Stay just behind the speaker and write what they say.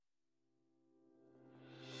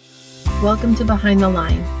Welcome to Behind the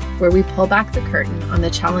Line, where we pull back the curtain on the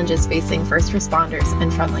challenges facing first responders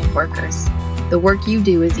and frontline workers. The work you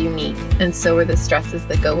do is unique, and so are the stresses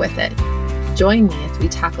that go with it. Join me as we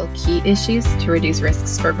tackle key issues to reduce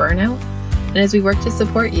risks for burnout, and as we work to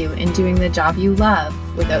support you in doing the job you love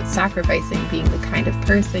without sacrificing being the kind of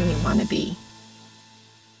person you want to be.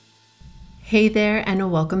 Hey there,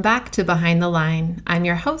 and welcome back to Behind the Line. I'm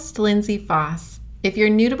your host, Lindsay Foss. If you're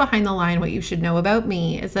new to Behind the Line, what you should know about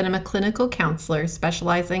me is that I'm a clinical counselor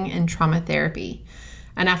specializing in trauma therapy.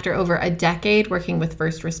 And after over a decade working with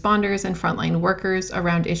first responders and frontline workers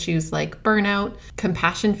around issues like burnout,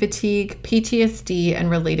 compassion fatigue, PTSD,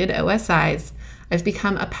 and related OSIs, I've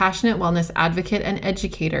become a passionate wellness advocate and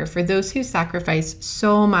educator for those who sacrifice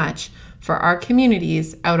so much for our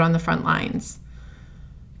communities out on the front lines.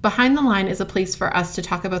 Behind the Line is a place for us to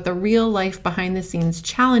talk about the real life behind the scenes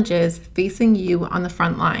challenges facing you on the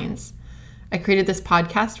front lines. I created this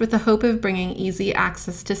podcast with the hope of bringing easy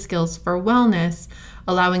access to skills for wellness,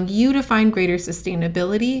 allowing you to find greater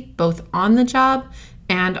sustainability both on the job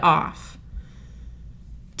and off.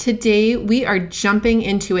 Today, we are jumping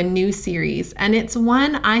into a new series, and it's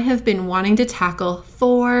one I have been wanting to tackle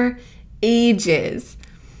for ages.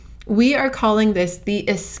 We are calling this the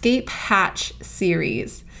Escape Hatch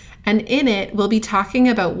series. And in it, we'll be talking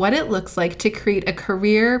about what it looks like to create a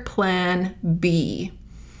career plan B.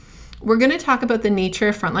 We're going to talk about the nature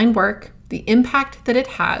of frontline work, the impact that it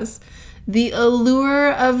has, the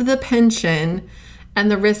allure of the pension,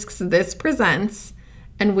 and the risks this presents,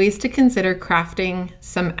 and ways to consider crafting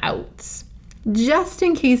some outs, just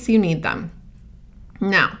in case you need them.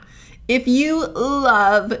 Now, if you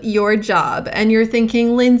love your job and you're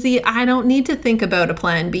thinking, Lindsay, I don't need to think about a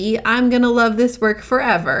plan B, I'm going to love this work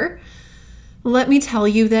forever, let me tell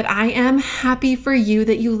you that I am happy for you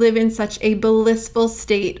that you live in such a blissful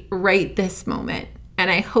state right this moment,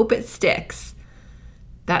 and I hope it sticks.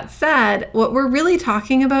 That said, what we're really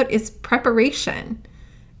talking about is preparation.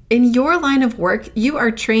 In your line of work, you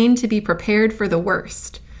are trained to be prepared for the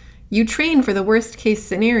worst. You train for the worst case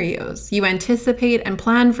scenarios. You anticipate and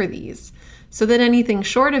plan for these so that anything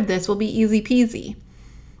short of this will be easy peasy.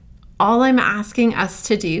 All I'm asking us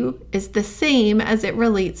to do is the same as it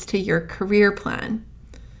relates to your career plan.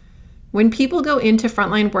 When people go into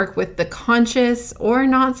frontline work with the conscious or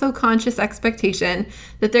not so conscious expectation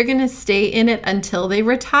that they're going to stay in it until they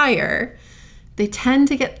retire, they tend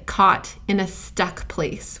to get caught in a stuck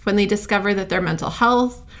place when they discover that their mental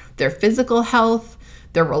health, their physical health,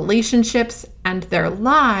 their relationships, and their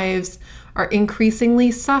lives are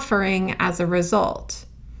increasingly suffering as a result.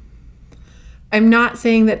 I'm not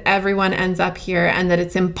saying that everyone ends up here and that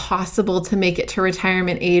it's impossible to make it to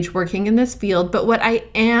retirement age working in this field, but what I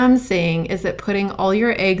am saying is that putting all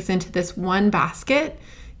your eggs into this one basket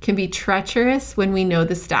can be treacherous when we know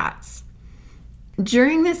the stats.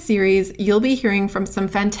 During this series, you'll be hearing from some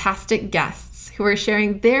fantastic guests who are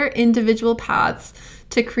sharing their individual paths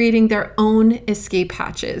to creating their own escape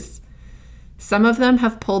hatches. Some of them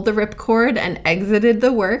have pulled the ripcord and exited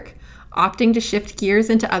the work, opting to shift gears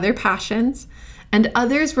into other passions, and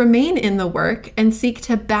others remain in the work and seek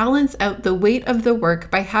to balance out the weight of the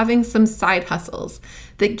work by having some side hustles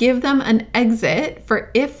that give them an exit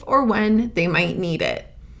for if or when they might need it.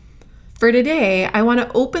 For today, I want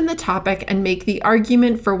to open the topic and make the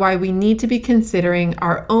argument for why we need to be considering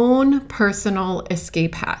our own personal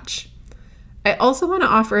escape hatch. I also want to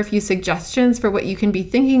offer a few suggestions for what you can be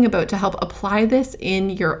thinking about to help apply this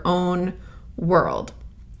in your own world.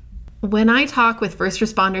 When I talk with first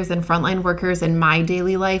responders and frontline workers in my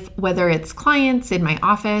daily life, whether it's clients in my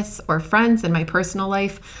office or friends in my personal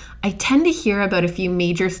life, I tend to hear about a few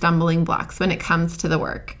major stumbling blocks when it comes to the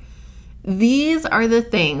work. These are the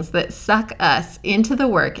things that suck us into the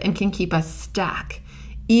work and can keep us stuck,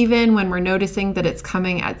 even when we're noticing that it's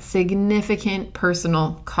coming at significant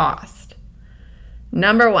personal cost.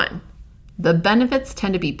 Number 1, the benefits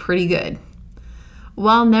tend to be pretty good.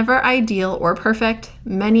 While never ideal or perfect,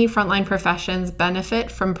 many frontline professions benefit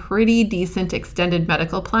from pretty decent extended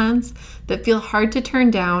medical plans that feel hard to turn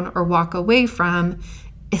down or walk away from,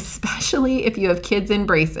 especially if you have kids in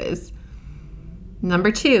braces.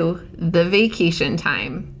 Number 2, the vacation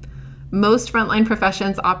time. Most frontline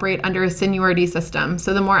professions operate under a seniority system,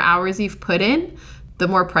 so the more hours you've put in, the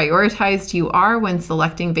more prioritized you are when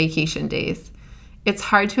selecting vacation days. It's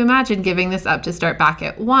hard to imagine giving this up to start back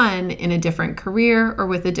at 1 in a different career or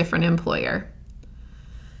with a different employer.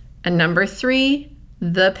 And number 3,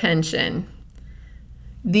 the pension.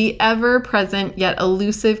 The ever-present yet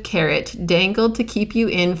elusive carrot dangled to keep you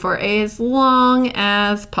in for as long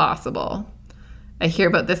as possible. I hear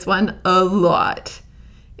about this one a lot.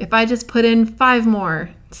 If I just put in 5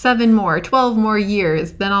 more, 7 more, 12 more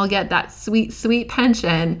years, then I'll get that sweet, sweet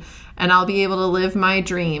pension and I'll be able to live my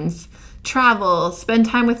dreams, travel, spend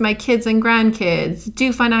time with my kids and grandkids,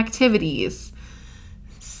 do fun activities.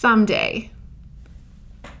 Someday.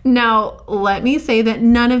 Now, let me say that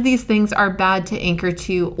none of these things are bad to anchor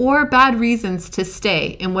to or bad reasons to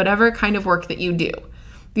stay in whatever kind of work that you do.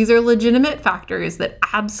 These are legitimate factors that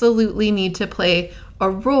absolutely need to play a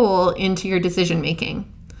role into your decision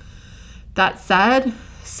making. That said,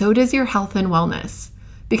 so does your health and wellness,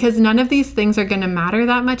 because none of these things are going to matter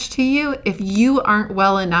that much to you if you aren't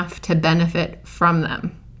well enough to benefit from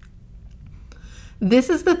them. This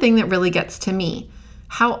is the thing that really gets to me.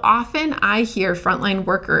 How often I hear frontline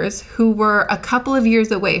workers who were a couple of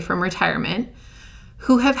years away from retirement,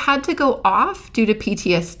 who have had to go off due to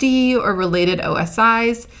PTSD or related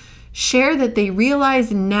OSIs, share that they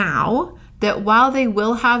realize now that while they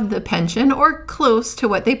will have the pension or close to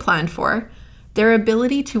what they planned for, their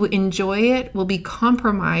ability to enjoy it will be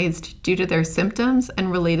compromised due to their symptoms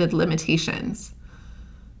and related limitations.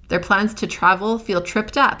 Their plans to travel feel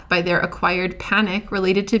tripped up by their acquired panic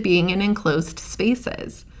related to being in enclosed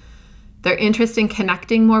spaces. Their interest in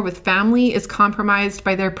connecting more with family is compromised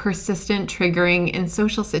by their persistent triggering in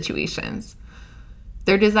social situations.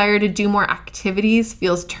 Their desire to do more activities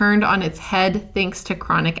feels turned on its head thanks to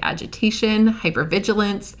chronic agitation,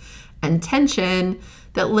 hypervigilance, and tension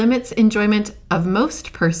that limits enjoyment of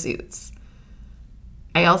most pursuits.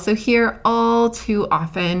 I also hear all too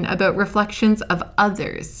often about reflections of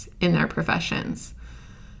others in their professions.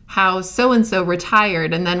 How so-and-so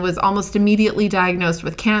retired and then was almost immediately diagnosed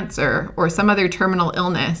with cancer or some other terminal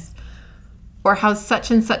illness, or how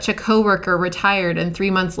such and such a coworker retired and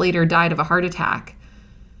 3 months later died of a heart attack.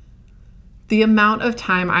 The amount of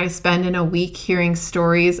time I spend in a week hearing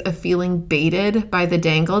stories of feeling baited by the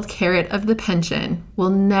dangled carrot of the pension will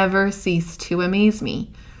never cease to amaze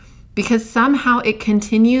me, because somehow it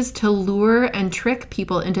continues to lure and trick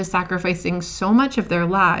people into sacrificing so much of their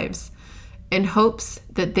lives in hopes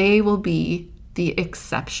that they will be the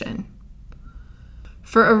exception.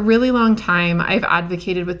 For a really long time, I've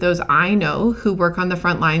advocated with those I know who work on the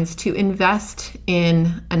front lines to invest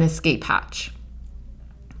in an escape hatch.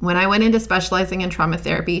 When I went into specializing in trauma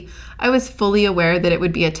therapy, I was fully aware that it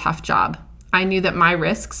would be a tough job. I knew that my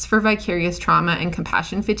risks for vicarious trauma and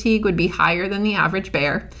compassion fatigue would be higher than the average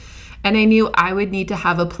bear, and I knew I would need to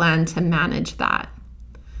have a plan to manage that.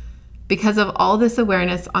 Because of all this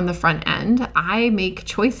awareness on the front end, I make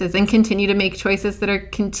choices and continue to make choices that are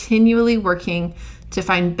continually working to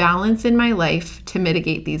find balance in my life to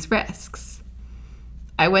mitigate these risks.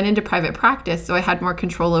 I went into private practice so I had more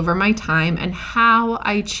control over my time and how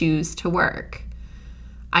I choose to work.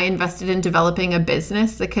 I invested in developing a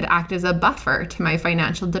business that could act as a buffer to my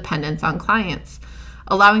financial dependence on clients,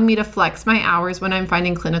 allowing me to flex my hours when I'm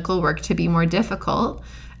finding clinical work to be more difficult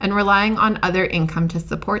and relying on other income to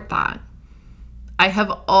support that. I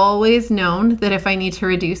have always known that if I need to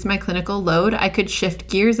reduce my clinical load, I could shift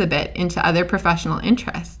gears a bit into other professional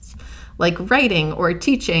interests, like writing or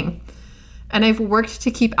teaching, and I've worked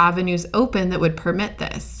to keep avenues open that would permit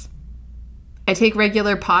this. I take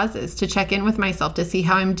regular pauses to check in with myself to see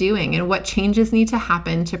how I'm doing and what changes need to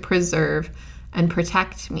happen to preserve and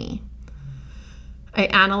protect me. I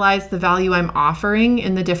analyze the value I'm offering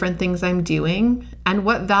in the different things I'm doing and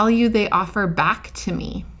what value they offer back to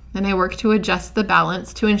me. And I work to adjust the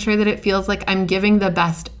balance to ensure that it feels like I'm giving the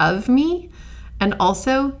best of me and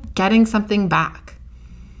also getting something back.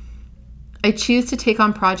 I choose to take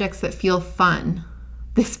on projects that feel fun.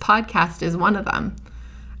 This podcast is one of them.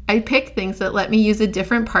 I pick things that let me use a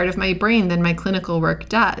different part of my brain than my clinical work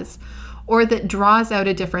does, or that draws out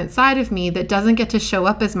a different side of me that doesn't get to show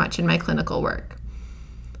up as much in my clinical work.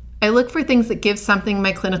 I look for things that give something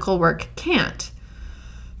my clinical work can't.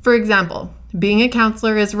 For example, being a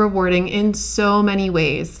counselor is rewarding in so many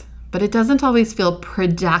ways, but it doesn't always feel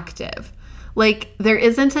productive. Like there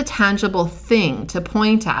isn't a tangible thing to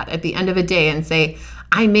point at the end of a day and say,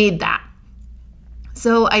 I made that.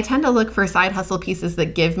 So I tend to look for side hustle pieces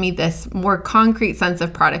that give me this more concrete sense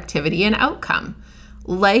of productivity and outcome,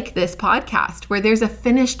 like this podcast, where there's a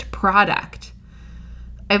finished product.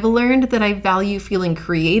 I've learned that I value feeling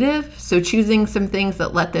creative, so choosing some things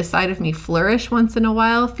that let this side of me flourish once in a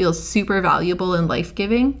while feels super valuable and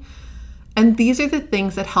life-giving. And these are the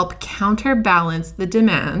things that help counterbalance the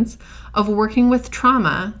demands of working with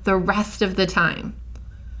trauma the rest of the time.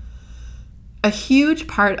 A huge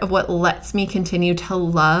part of what lets me continue to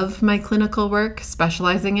love my clinical work,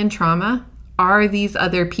 specializing in trauma, are these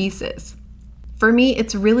other pieces. For me,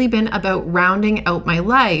 it's really been about rounding out my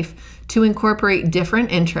life to incorporate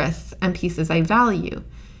different interests and pieces I value,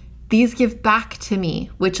 These give back to me,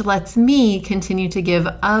 which lets me continue to give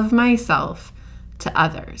of myself to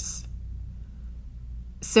others.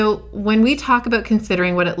 So when we talk about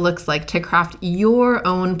considering what it looks like to craft your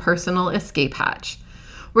own personal escape hatch,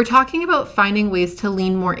 we're talking about finding ways to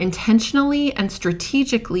lean more intentionally and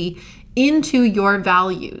strategically into your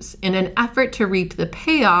values in an effort to reap the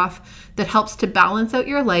payoff that helps to balance out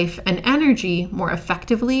your life and energy more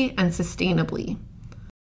effectively and sustainably.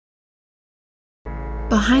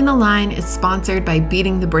 Behind the Line is sponsored by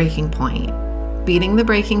Beating the Breaking Point. Beating the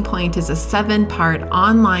Breaking Point is a 7-part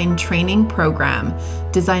online training program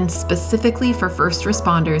designed specifically for first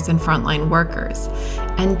responders and frontline workers,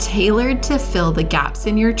 and tailored to fill the gaps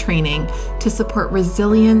in your training to support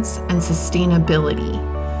resilience and sustainability.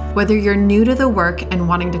 Whether you're new to the work and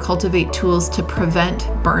wanting to cultivate tools to prevent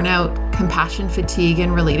burnout, compassion fatigue,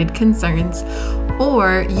 and related concerns,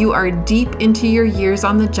 or you are deep into your years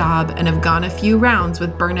on the job and have gone a few rounds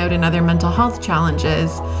with burnout and other mental health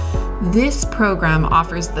challenges, this program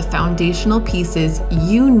offers the foundational pieces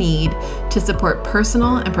you need to support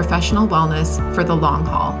personal and professional wellness for the long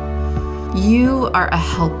haul. You are a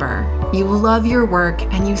helper. You love your work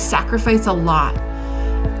and you sacrifice a lot.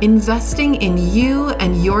 Investing in you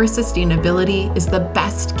and your sustainability is the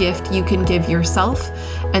best gift you can give yourself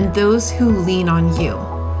and those who lean on you.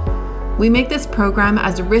 We make this program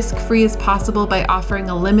as risk-free as possible by offering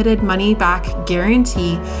a limited money-back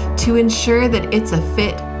guarantee to ensure that it's a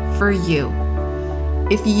fit for you.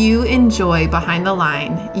 If you enjoy Behind the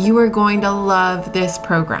Line, you are going to love this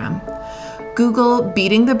program. Google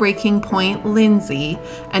Beating the Breaking Point Lindsay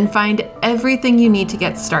and find everything you need to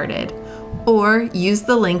get started, or use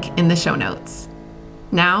the link in the show notes.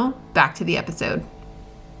 Now, back to the episode.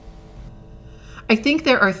 I think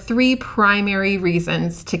there are 3 primary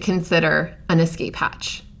reasons to consider an escape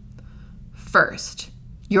hatch. First,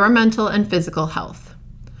 your mental and physical health.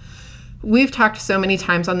 We've talked so many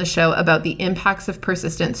times on the show about the impacts of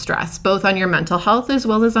persistent stress, both on your mental health as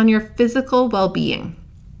well as on your physical well-being.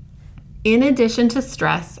 In addition to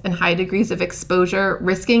stress and high degrees of exposure,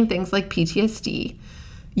 risking things like PTSD,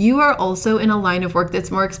 you are also in a line of work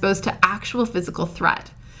that's more exposed to actual physical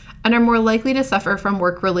threat and are more likely to suffer from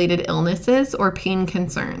work-related illnesses or pain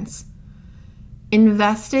concerns.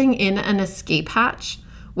 Investing in an escape hatch,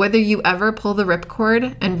 whether you ever pull the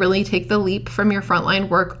ripcord and really take the leap from your frontline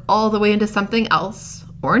work all the way into something else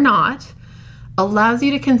or not, allows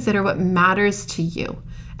you to consider what matters to you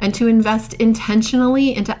and to invest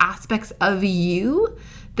intentionally into aspects of you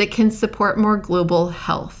that can support more global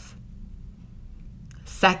health.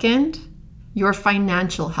 Second, your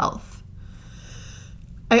financial health.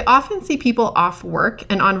 I often see people off work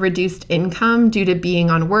and on reduced income due to being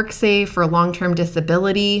on WorkSafe or long-term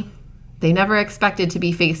disability. They never expected to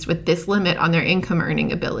be faced with this limit on their income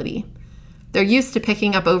earning ability. They're used to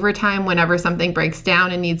picking up overtime whenever something breaks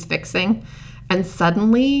down and needs fixing, and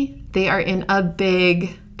suddenly they are in a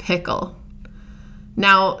big pickle.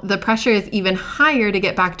 Now, the pressure is even higher to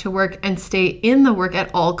get back to work and stay in the work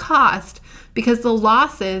at all cost because the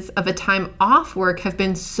losses of a time off work have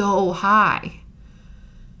been so high.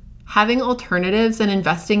 Having alternatives and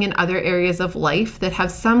investing in other areas of life that have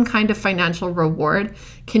some kind of financial reward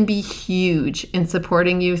can be huge in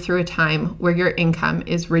supporting you through a time where your income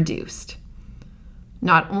is reduced.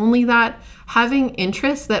 Not only that, having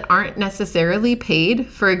interests that aren't necessarily paid,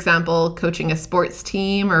 for example, coaching a sports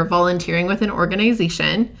team or volunteering with an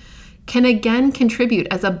organization, can again contribute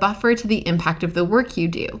as a buffer to the impact of the work you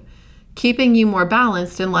do, keeping you more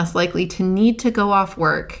balanced and less likely to need to go off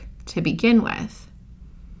work to begin with.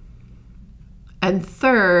 And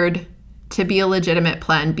third, to be a legitimate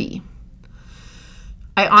plan B.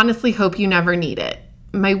 I honestly hope you never need it.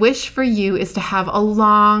 My wish for you is to have a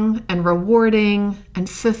long and rewarding and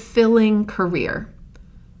fulfilling career.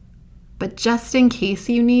 But just in case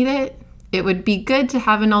you need it, it would be good to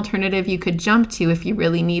have an alternative you could jump to if you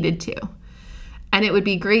really needed to. And it would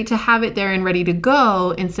be great to have it there and ready to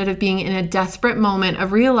go instead of being in a desperate moment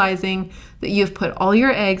of realizing that you've put all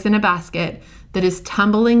your eggs in a basket that is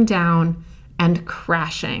tumbling down and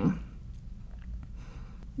crashing.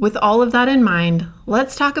 With all of that in mind,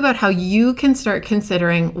 let's talk about how you can start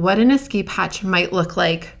considering what an escape hatch might look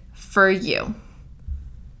like for you.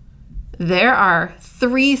 There are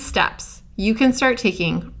 3 steps you can start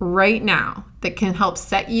taking right now that can help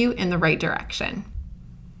set you in the right direction.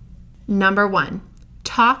 Number 1,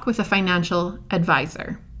 talk with a financial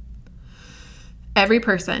advisor. Every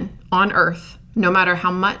person on earth, no matter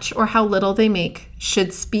how much or how little they make,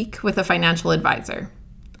 should speak with a financial advisor.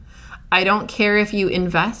 I don't care if you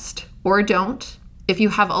invest or don't, if you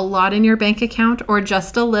have a lot in your bank account or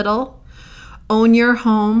just a little, own your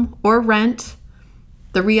home or rent.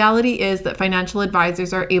 The reality is that financial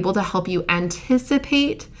advisors are able to help you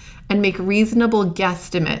anticipate and make reasonable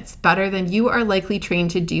guesstimates better than you are likely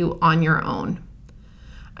trained to do on your own.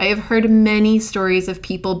 I have heard many stories of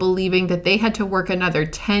people believing that they had to work another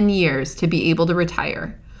 10 years to be able to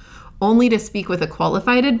retire, only to speak with a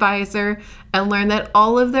qualified advisor and learn that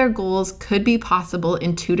all of their goals could be possible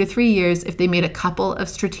in 2 to 3 years if they made a couple of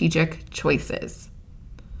strategic choices.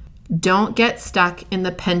 Don't get stuck in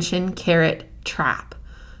the pension carrot trap.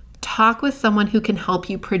 Talk with someone who can help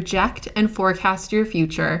you project and forecast your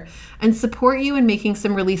future and support you in making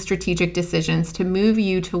some really strategic decisions to move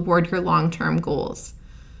you toward your long-term goals.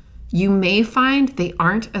 You may find they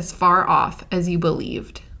aren't as far off as you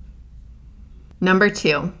believed. Number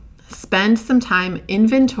 2, spend some time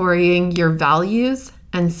inventorying your values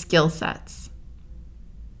and skill sets.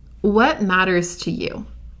 What matters to you?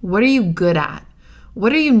 What are you good at?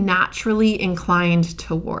 What are you naturally inclined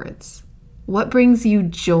towards? What brings you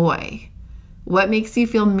joy? What makes you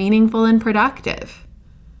feel meaningful and productive?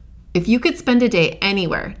 If you could spend a day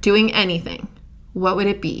anywhere doing anything, what would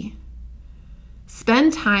it be?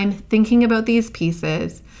 Spend time thinking about these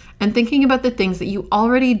pieces and thinking about the things that you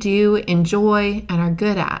already do, enjoy, and are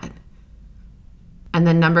good at. And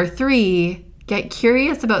then number 3, get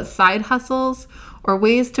curious about side hustles or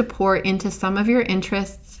ways to pour into some of your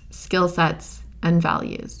interests, skill sets, and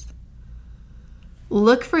values.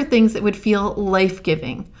 Look for things that would feel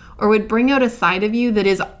life-giving or would bring out a side of you that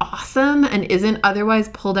is awesome and isn't otherwise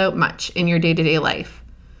pulled out much in your day-to-day life.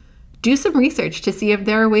 Do some research to see if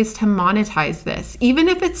there are ways to monetize this, even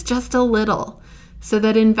if it's just a little, so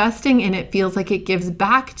that investing in it feels like it gives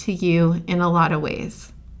back to you in a lot of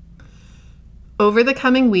ways. Over the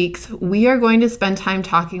coming weeks, we are going to spend time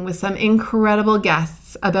talking with some incredible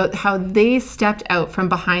guests about how they stepped out from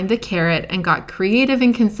behind the carrot and got creative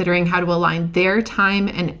in considering how to align their time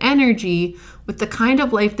and energy with the kind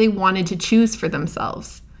of life they wanted to choose for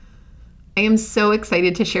themselves. I am so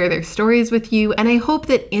excited to share their stories with you, and I hope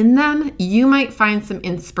that in them you might find some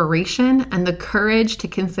inspiration and the courage to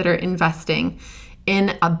consider investing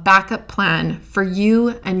in a backup plan for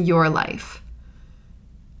you and your life.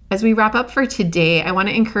 As we wrap up for today, I want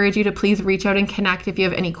to encourage you to please reach out and connect if you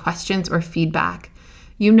have any questions or feedback.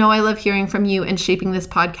 You know I love hearing from you and shaping this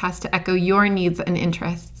podcast to echo your needs and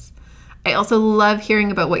interests. I also love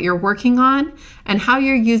hearing about what you're working on and how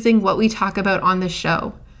you're using what we talk about on the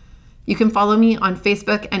show. You can follow me on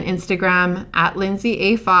Facebook and Instagram at Lindsay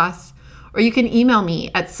A. Foss, or you can email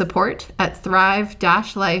me at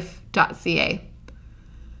support@thrive-life.ca.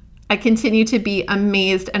 I continue to be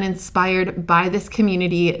amazed and inspired by this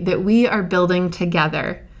community that we are building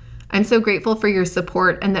together. I'm so grateful for your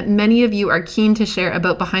support and that many of you are keen to share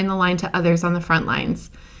about Behind the Line to others on the front lines.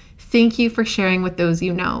 Thank you for sharing with those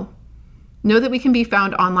you know. Know that we can be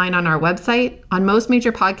found online on our website, on most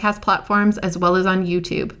major podcast platforms, as well as on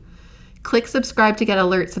YouTube. Click subscribe to get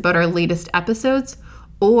alerts about our latest episodes,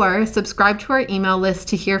 or subscribe to our email list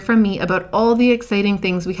to hear from me about all the exciting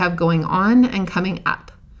things we have going on and coming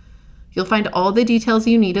up. You'll find all the details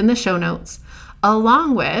you need in the show notes,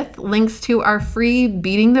 along with links to our free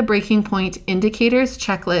Beating the Breaking Point Indicators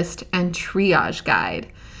Checklist and Triage Guide,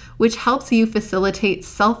 which helps you facilitate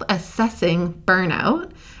self-assessing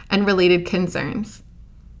burnout and related concerns.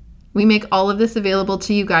 We make all of this available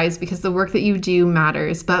to you guys because the work that you do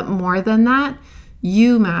matters, but more than that,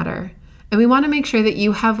 you matter. And we want to make sure that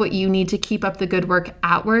you have what you need to keep up the good work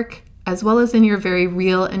at work, as well as in your very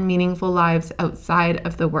real and meaningful lives outside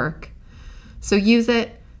of the work. So use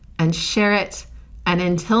it and share it. And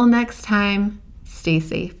until next time, stay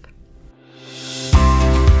safe.